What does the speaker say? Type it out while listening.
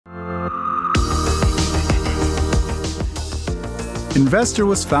Investor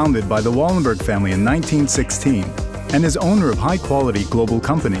was founded by the Wallenberg family in 1916 and is owner of high-quality global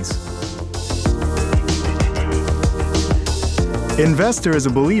companies. Investor is a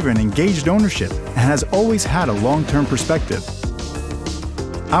believer in engaged ownership and has always had a long-term perspective.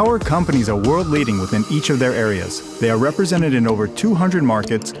 Our companies are world-leading within each of their areas. They are represented in over 200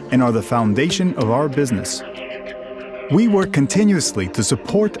 markets and are the foundation of our business. We work continuously to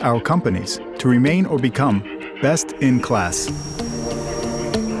support our companies to remain or become best in class.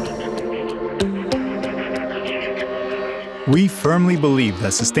 We firmly believe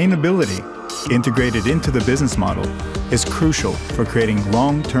that sustainability, integrated into the business model, is crucial for creating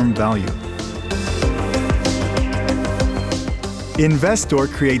long-term value. Investor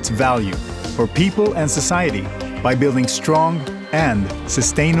creates value for people and society by building strong and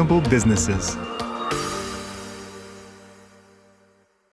sustainable businesses.